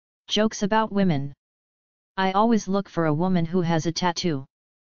Jokes about women. I always look for a woman who has a tattoo.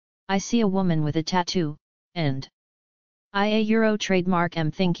 I see a woman with a tattoo, and I a Euro trademark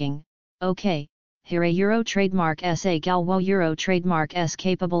am thinking, okay, here a Euro trademark s a gal wo Euro trademark s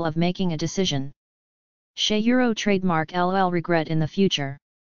capable of making a decision. She Euro trademark lol regret in the future.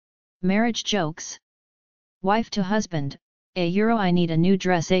 Marriage jokes. Wife to husband, a Euro I need a new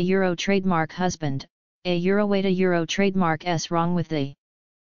dress a Euro trademark husband, a Euro wait a Euro trademark s wrong with the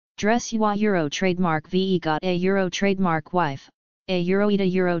dress you a Euro trademark ve got a Euro trademark wife, a Euro eat a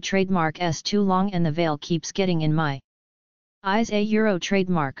Euro trademark s too long and the veil keeps getting in my eyes a Euro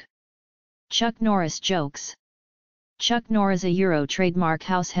trademark. Chuck Norris jokes. Chuck Norris a Euro trademark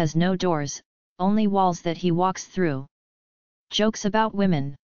house has no doors, only walls that he walks through. Jokes about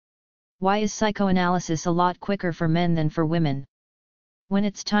women. Why is psychoanalysis a lot quicker for men than for women? When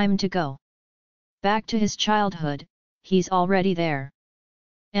it's time to go back to his childhood, he's already there.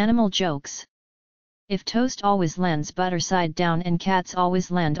 Animal jokes. If toast always lands butter side down and cats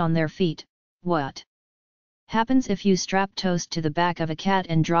always land on their feet, what happens if you strap toast to the back of a cat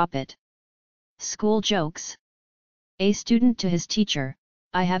and drop it? School jokes. A student to his teacher,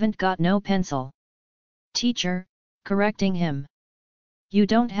 I haven't got no pencil. Teacher, correcting him. You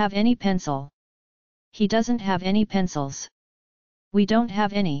don't have any pencil. He doesn't have any pencils. We don't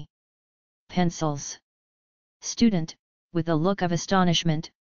have any pencils. Student, with a look of astonishment,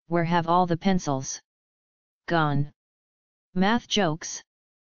 where have all the pencils gone? Math jokes.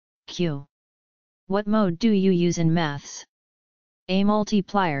 Q. What mode do you use in maths? A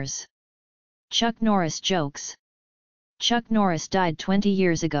multipliers. Chuck Norris jokes. Chuck Norris died 20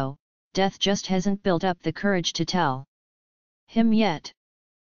 years ago, death just hasn't built up the courage to tell him yet.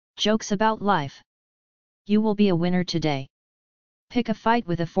 Jokes about life. You will be a winner today. Pick a fight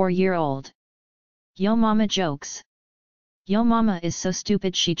with a 4-year-old. Yo mama jokes. Yo mama is so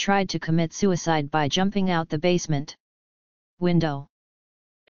stupid she tried to commit suicide by jumping out the basement window.